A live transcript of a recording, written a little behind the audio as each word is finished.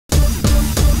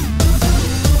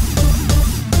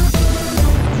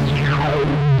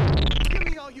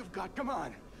Come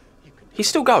on. He's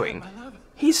still going.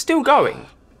 He's still going.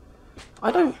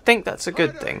 I don't think that's a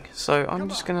good thing, so I'm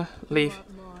just gonna leave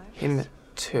him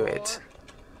to it.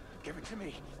 Give it to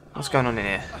me. What's going on in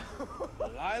here?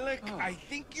 Lilac, I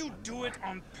think you do it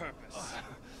on purpose.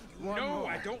 You know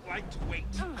I don't like to wait.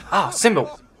 Ah, symbol.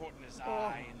 As important as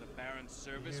I in the Baron's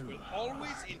service will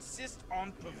always insist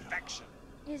on perfection.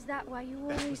 Is that why you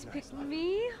always pick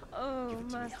me? Oh,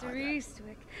 Master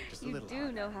Eastwick, you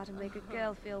do know how to make a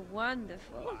girl feel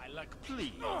wonderful. Lilac,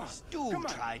 please, do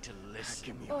try to listen.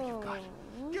 Give me all you've got.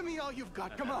 Give me all you've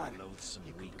got. Come on. Loathsome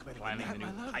week planning the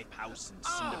new pipe house and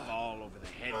Cinderball over the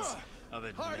heads of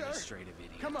administrative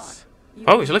idiots. Come on.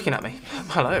 Oh, he's looking at me.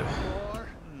 Hello.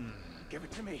 Give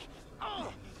it to me.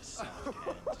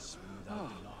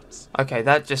 Okay,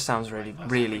 that just sounds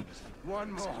really.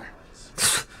 One more.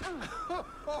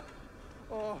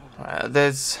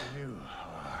 There's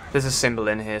a symbol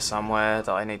in here somewhere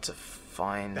that I need to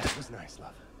find. That was nice,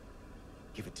 love.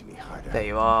 Give it to me harder. There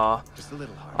you are. Just a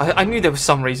little harder. I knew there was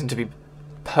some reason to be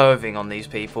perving on these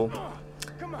people.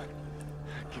 Come on.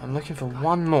 I'm looking for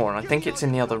one more, and I think it's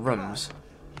in the other rooms.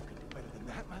 Better than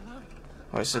that, my love.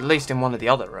 Or it's at least in one of the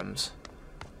other rooms.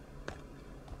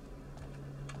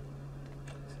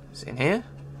 Is it in here?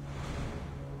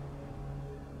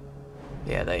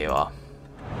 Yeah, there you are.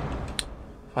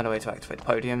 Find a way to activate the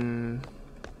podium.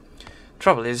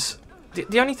 Trouble is,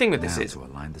 the only thing with this is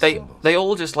they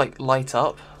all just like light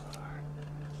up,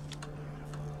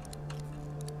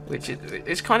 which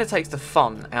it kind of takes the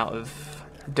fun out of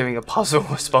doing a puzzle,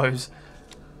 I suppose.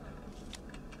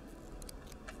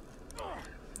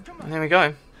 And there we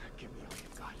go. Give me all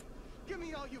you've got. Give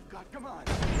me all you've got. Come on.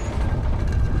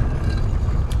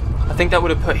 I think that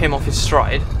would have put him off his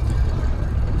stride.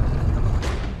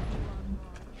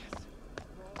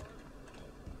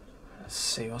 Let's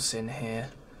see what's in here.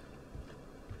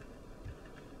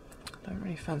 I don't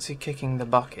really fancy kicking the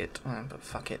bucket, but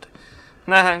fuck it.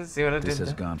 Nah, see what I did This has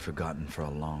there? gone forgotten for a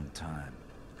long time,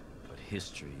 but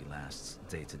history lasts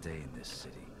day to day in this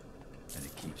city, and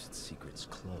it keeps its secrets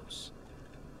close.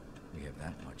 We have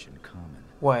that much in common.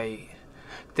 Wait,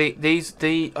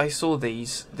 I saw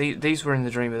these. These were in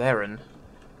the dream with Erin.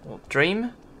 What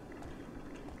dream?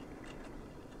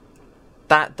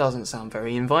 That doesn't sound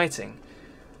very inviting.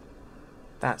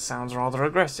 That sounds rather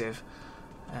aggressive,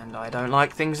 and I don't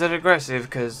like things that are aggressive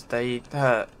because they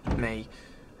hurt me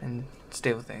and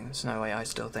steal things. No way, I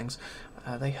steal things.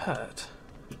 They hurt.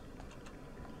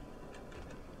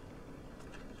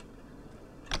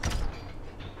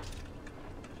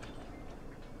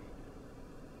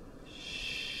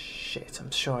 Shit,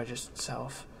 I'm sure I just set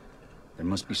off. There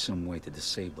must be some way to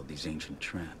disable these ancient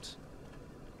traps.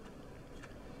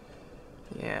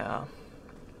 Yeah.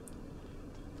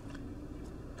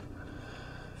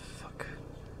 Fuck.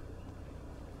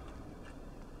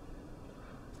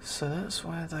 So that's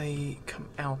where they come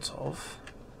out of.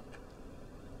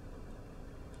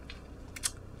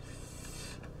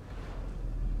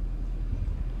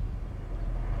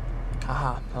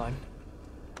 Haha, hello.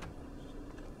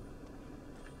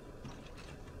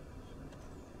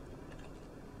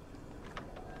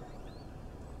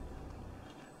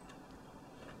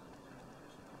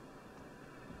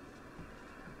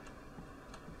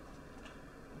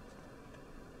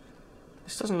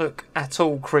 This doesn't look at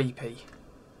all creepy.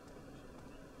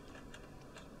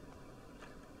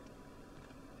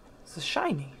 It's a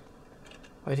shiny.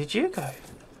 Where did you go?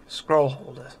 Scroll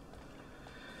holder.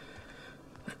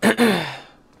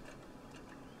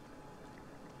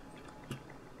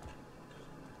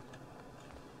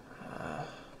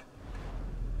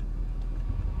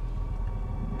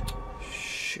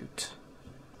 Shoot.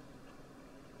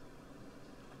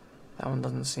 That one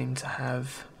doesn't seem to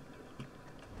have...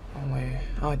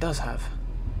 Oh, it does have.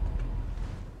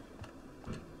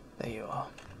 There you are.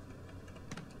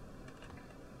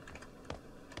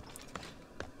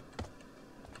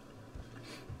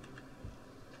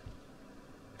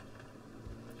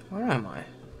 Where am I?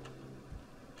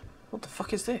 What the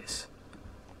fuck is this?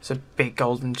 It's a big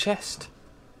golden chest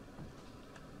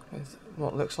with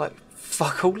what looks like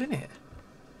fuck all in it.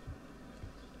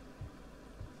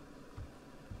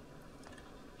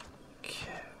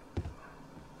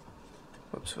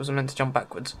 Whoops, wasn't meant to jump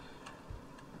backwards.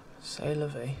 C'est la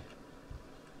vie.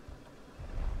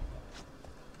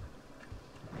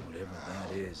 Whatever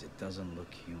that is, it doesn't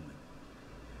look human.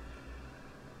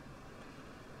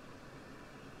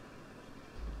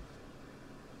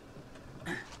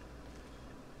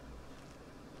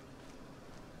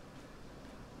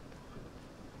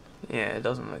 Yeah, it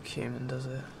doesn't look human, does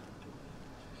it?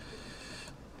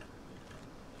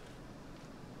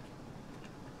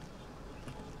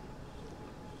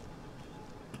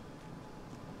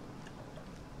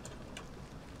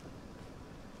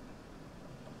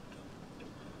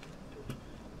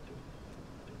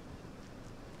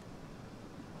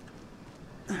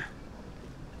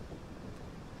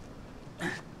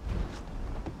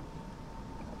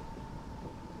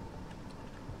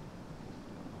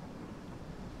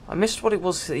 I missed what it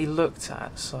was that he looked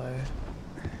at, so...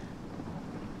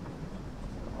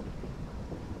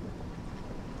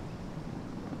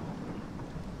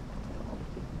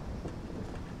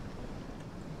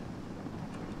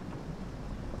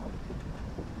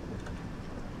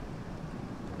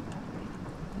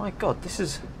 My God, this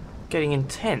is getting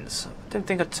intense. I didn't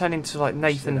think I'd turn into like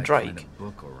Nathan Said I'd Drake. find a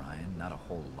book, Orion, not a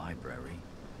whole library.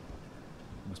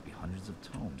 There must be hundreds of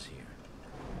tomes here.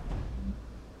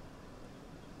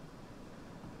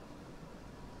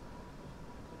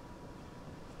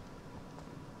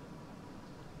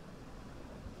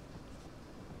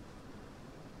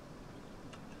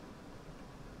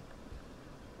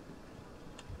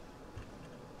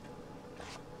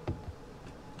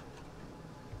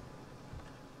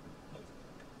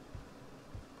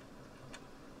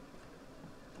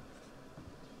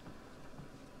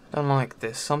 I don't like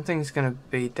this. Something's gonna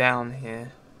be down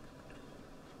here.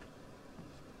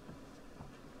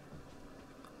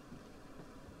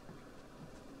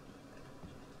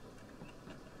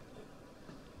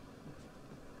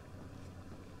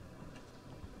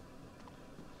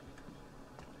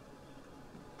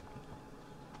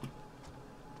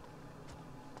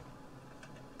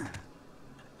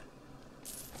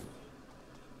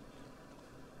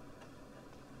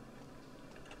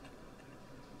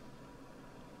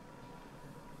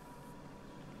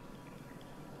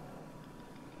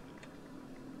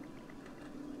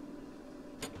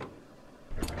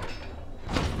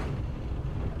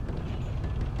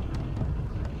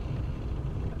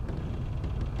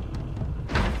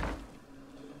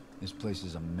 This place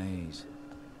is a maze.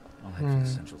 I'll head for the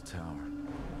central tower.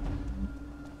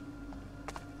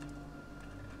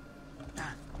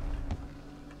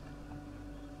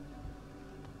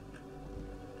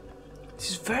 This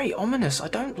is very ominous. I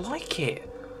don't like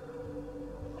it.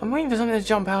 I'm waiting for something to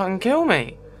jump out and kill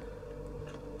me.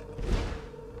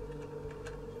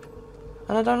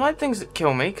 And I don't like things that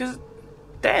kill me because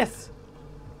death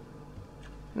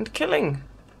and killing.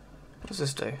 What does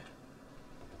this do?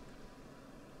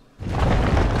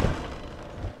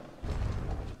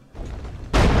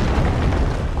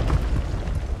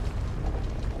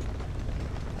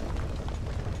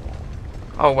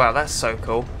 Oh wow, that's so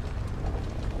cool.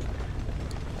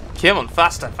 Come on,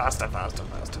 faster, faster, faster,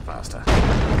 faster, faster.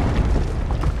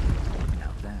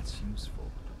 Now that's useful.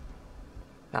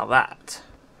 Now that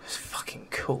is fucking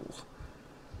cool.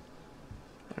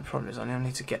 The problem is I now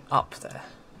need to get up there.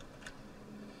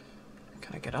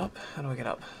 Can I get up? How do I get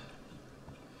up?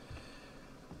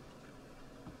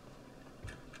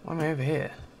 Why am I over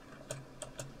here?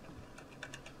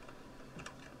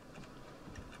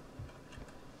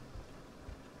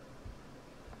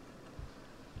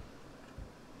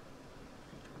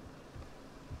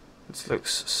 This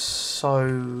looks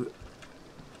so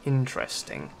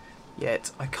interesting,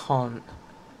 yet I can't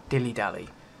dilly-dally.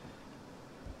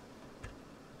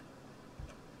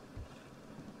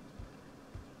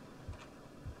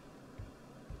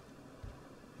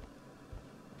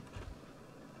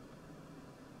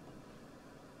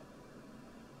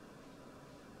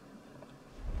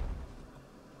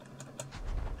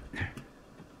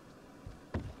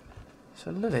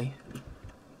 So lily,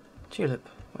 tulip,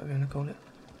 whatever you want to call it.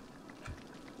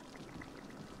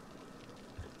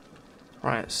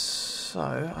 Right,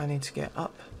 so I need to get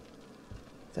up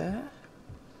there,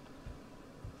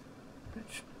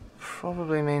 which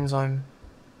probably means I'm...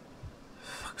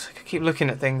 Fuck's sake, I keep looking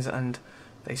at things and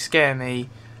they scare me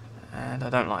and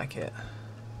I don't like it.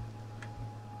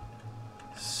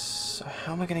 So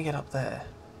how am I going to get up there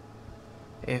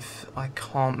if I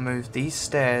can't move these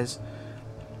stairs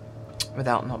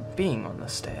without not being on the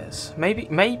stairs?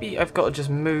 Maybe I've got to just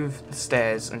move the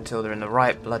stairs until they're in the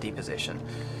right bloody position.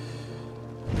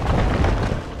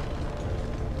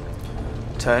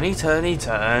 Turny, turny,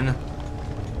 turn.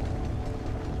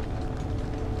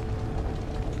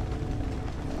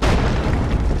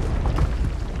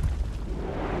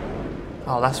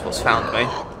 Oh, that's what's found me.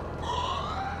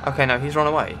 Okay, no, he's run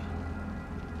away.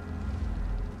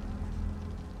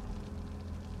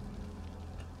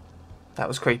 That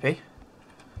was creepy.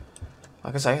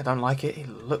 Like I say, I don't like it. He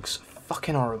looks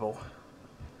fucking horrible.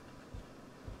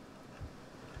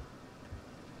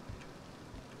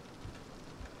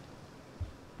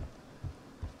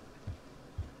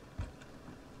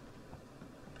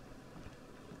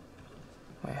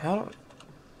 Wait, how do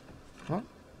I... What?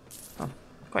 Oh,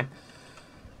 go in.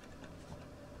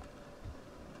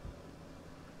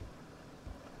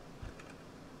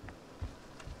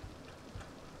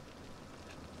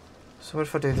 So what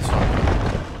if I do this one?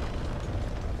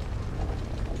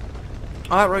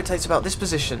 Oh, it rotates about this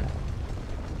position.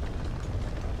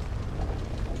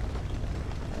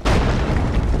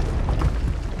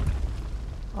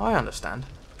 I understand.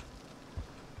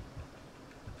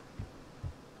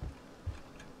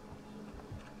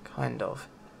 Kind of.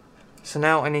 So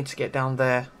now I need to get down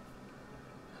there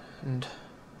and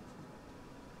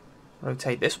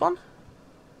rotate this one.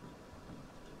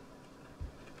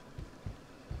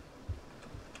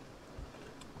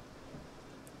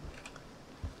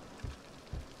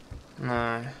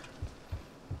 No.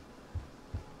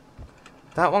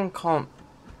 That one can't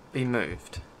be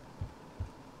moved.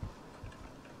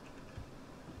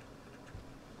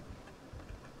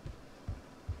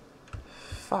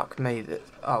 Fuck me.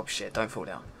 Oh shit, don't fall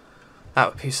down. That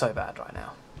would be so bad right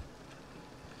now.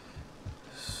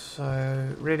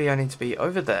 So, really I need to be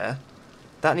over there.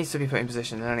 That needs to be put in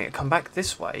position, and then I need to come back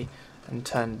this way and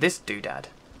turn this doodad.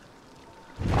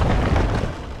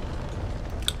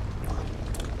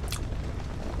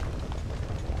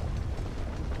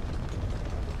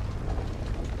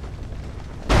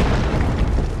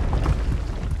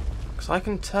 Because I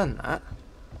can turn that,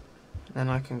 and then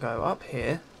I can go up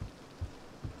here,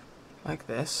 like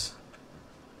this,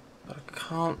 but I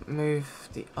can't move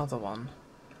the other one.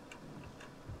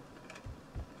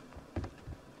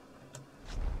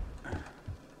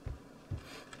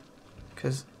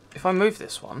 Because if I move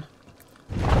this one,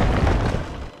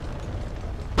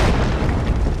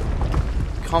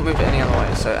 can't move it any other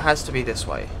way, so it has to be this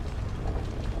way.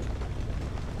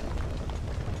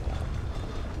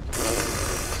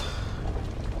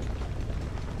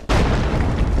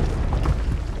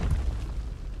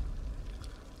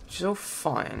 Which is all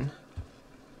fine.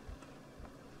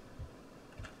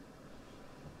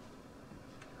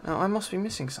 Now I must be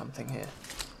missing something here.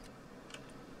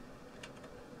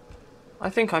 I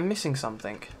think I'm missing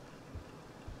something.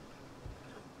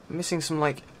 I'm missing some,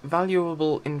 like,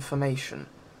 valuable information.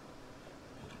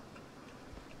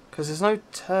 Because there's no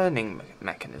turning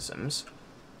mechanisms.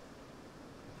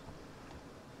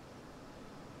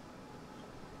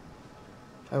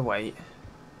 Oh, wait.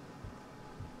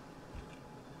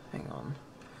 Hang on.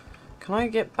 Can I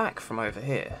get back from over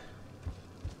here?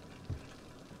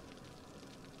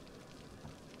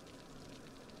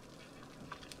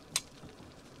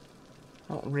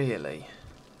 Not really.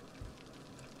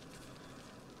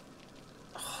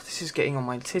 Oh, this is getting on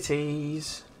my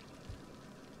titties.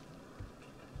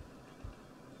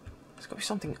 There's got to be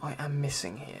something I am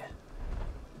missing here.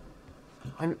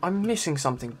 I'm missing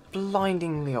something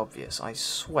blindingly obvious, I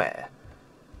swear.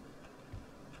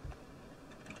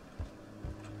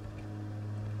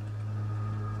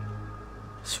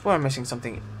 I swear I'm missing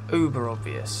something uber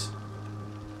obvious.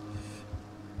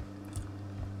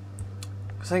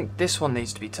 I think this one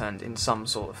needs to be turned in some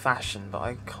sort of fashion, but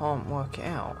I can't work it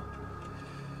out.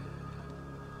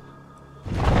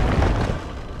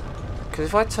 Because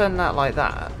if I turn that like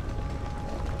that,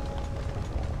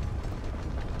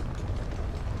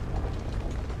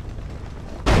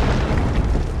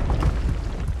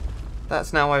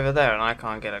 that's now over there and I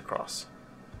can't get across.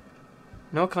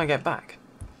 Nor can I get back.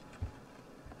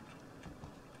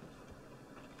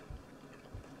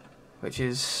 Which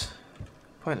is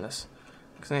pointless.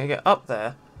 Because I need to get up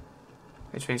there,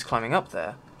 which means climbing up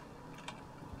there.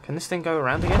 Can this thing go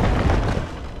around again?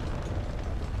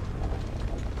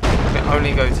 It can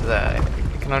only go to there.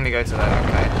 It can only go to there,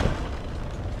 okay.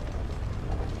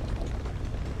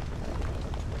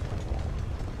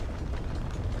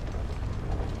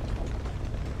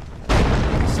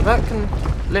 So that can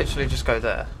literally just go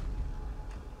there.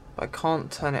 But I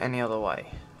can't turn it any other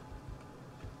way.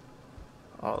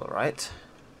 Alright.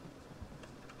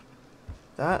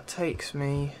 That takes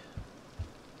me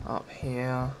up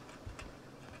here,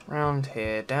 round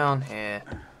here, down here,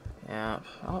 yep,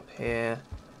 up here.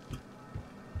 Am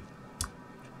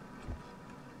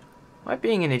I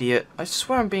being an idiot? I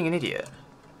swear I'm being an idiot.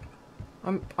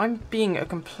 I'm being a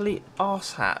complete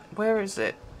arsehat. Where is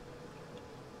it?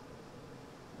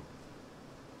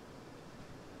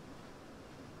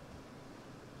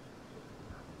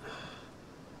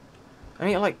 I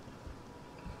need to, like,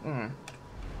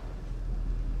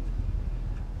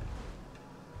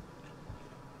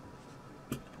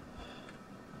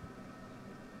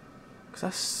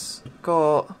 that's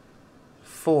got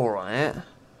 4 on it,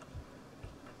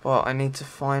 but I need to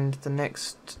find the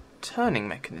next turning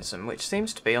mechanism, which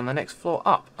seems to be on the next floor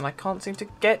up, and I can't seem to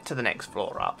get to the next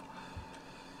floor up.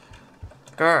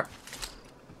 Grr.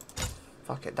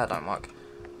 Fuck it, that don't work.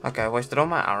 Okay, I wasted all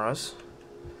my arrows.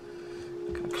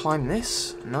 Can I climb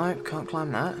this? No, can't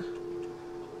climb that.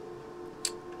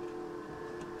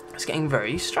 It's getting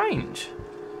very strange.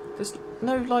 There's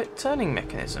no, like, turning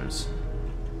mechanisms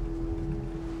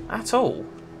at all.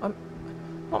 I'm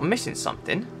not missing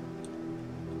something.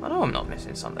 I know I'm not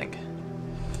missing something.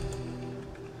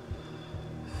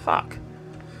 fuck?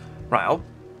 Right,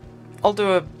 I'll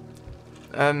do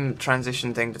a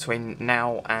transition thing between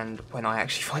now and when I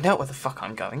actually find out where the fuck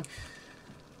I'm going.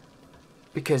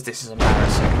 Because this is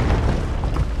embarrassing.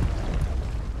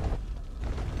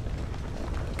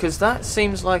 Because that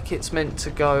seems like it's meant to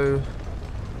go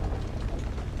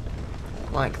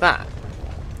like that.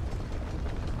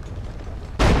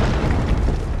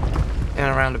 In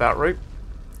a roundabout route.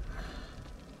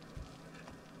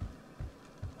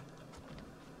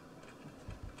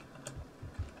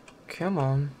 Come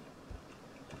on.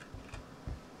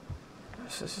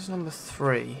 So this is number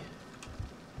 3.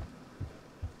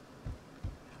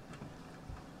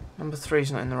 Number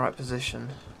 3's not in the right position.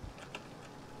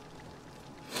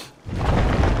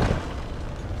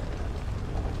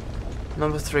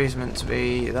 Number 3's meant to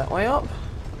be that way up.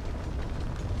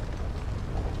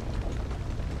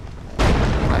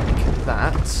 Like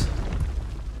that.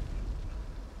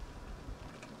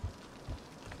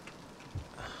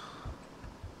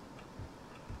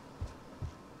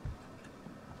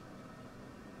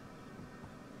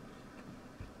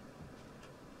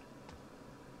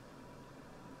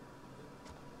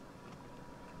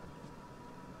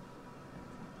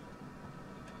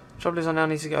 Trouble is I now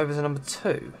need to get over to number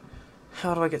 2.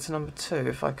 How do I get to number 2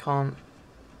 if I can't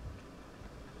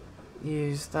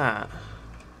use that?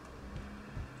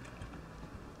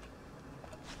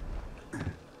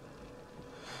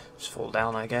 Just fall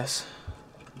down, I guess.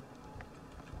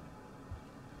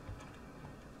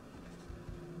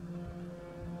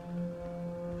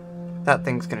 That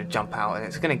thing's gonna jump out and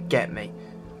it's gonna get me.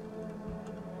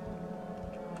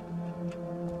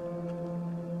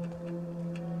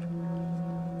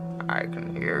 I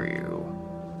can hear you.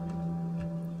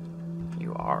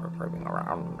 You are creeping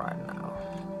around right now.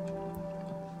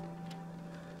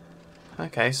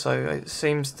 Okay, so it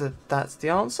seems that that's the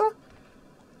answer?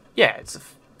 Yeah, it's the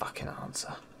fucking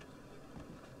answer.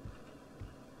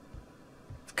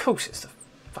 Of course it's the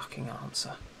fucking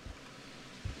answer.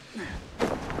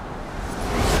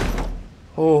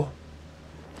 Oh.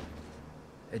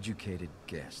 Educated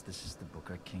guess. This is the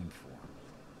book I came for.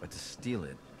 But to steal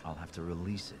it, I'll have to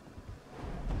release it.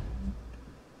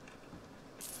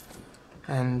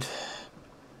 And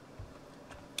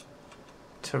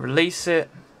to release it,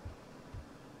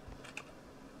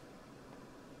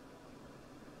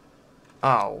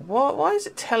 oh, what? Why is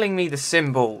it telling me the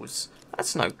symbols?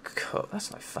 That's no cool.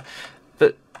 That's no fun.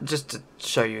 But just to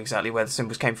show you exactly where the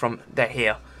symbols came from, they're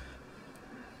here.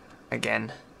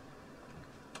 Again,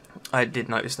 I did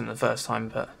notice them the first time,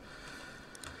 but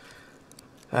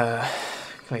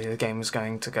clearly the game was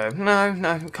going to go,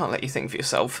 no, we can't let you think for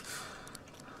yourself.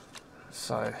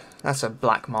 So that's a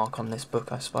black mark on this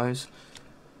book, I suppose.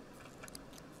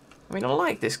 I mean, I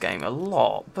like this game a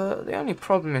lot, but the only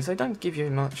problem is they don't give you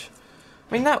much.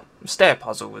 I mean, that stair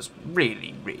puzzle was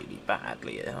really, really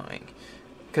badly annoying,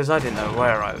 because I didn't know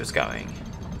where I was going.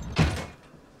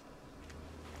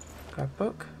 Grab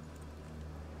book.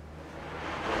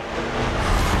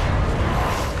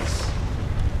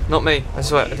 Not me, I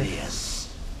swear.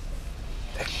 Yes.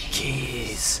 The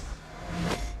keys.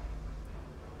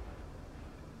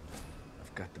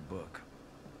 I've got the book.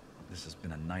 This has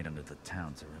been a night under the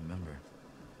town to remember.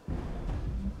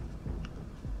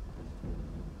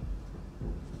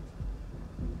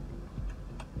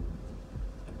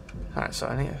 Alright, so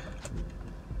I need to...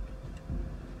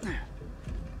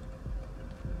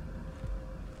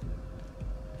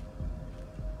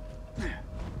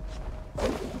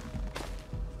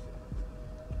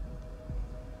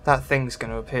 That thing's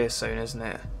going to appear soon, isn't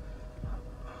it?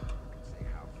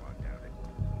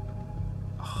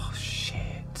 Oh,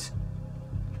 shit.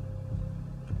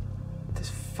 There's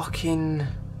fucking...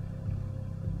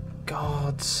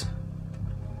 guards.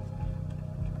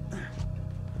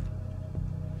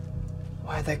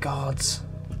 Why are there guards?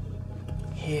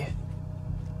 Here.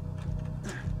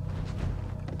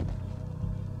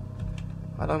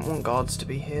 I don't want guards to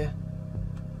be here.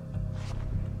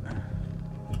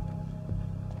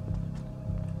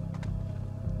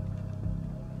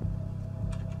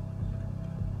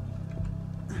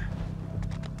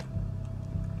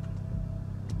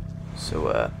 So,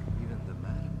 Even the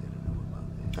madam didn't know about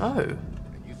this. oh. And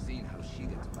you've seen how she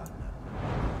gets about now.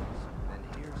 Then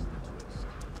here's the twist.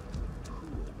 Who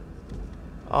opened the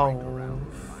door? Oh.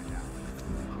 Find out.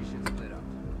 We should split up.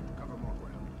 Cover more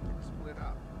ground. Split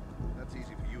up. That's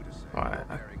easy for you to say. Right,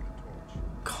 I Carrying a torch.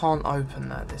 can't open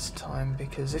that this time,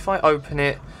 because if I open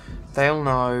it, they'll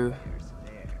know. Here's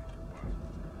there. What?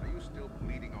 Are you still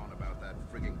bleeding on about that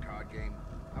frigging card game?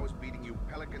 I was beating you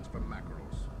pelicans for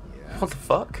mackerels. Yeah. What the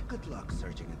fuck? Good luck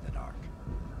searching in the dark.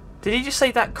 Did he just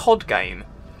say that COD game?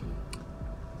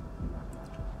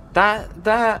 That's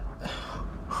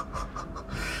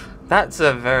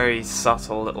a very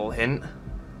subtle little hint.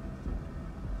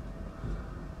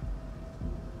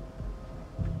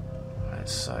 Right,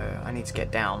 so I need to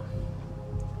get down.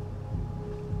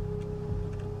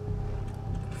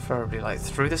 Preferably like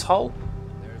through this hole.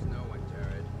 There's no one,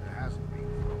 Jared. There hasn't been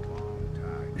for a long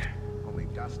time. Only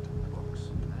dust and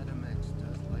books. Madam X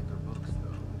does like her books,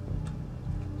 though.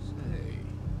 Say,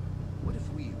 what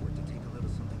if we were to take a little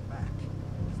something back?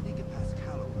 Sneak it past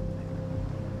Callow up there.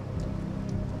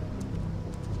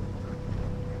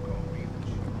 You call me the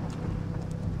chief.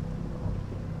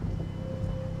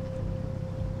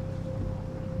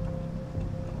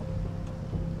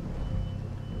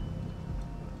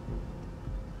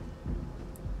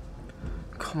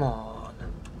 Come on.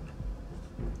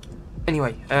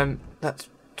 Anyway, that's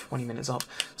 20 minutes up.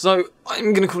 So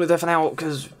I'm gonna call it there for now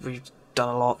because we've done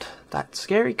a lot. That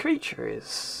scary creature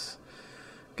is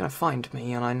gonna find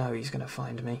me, and I know he's gonna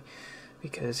find me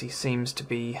because he seems to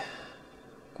be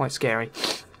quite scary.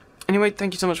 Anyway,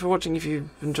 thank you so much for watching. If you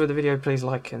enjoyed the video, please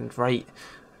like and rate.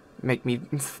 Make me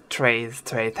trade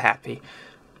happy.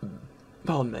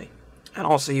 Pardon me. And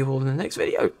I'll see you all in the next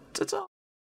video. Ta-ta.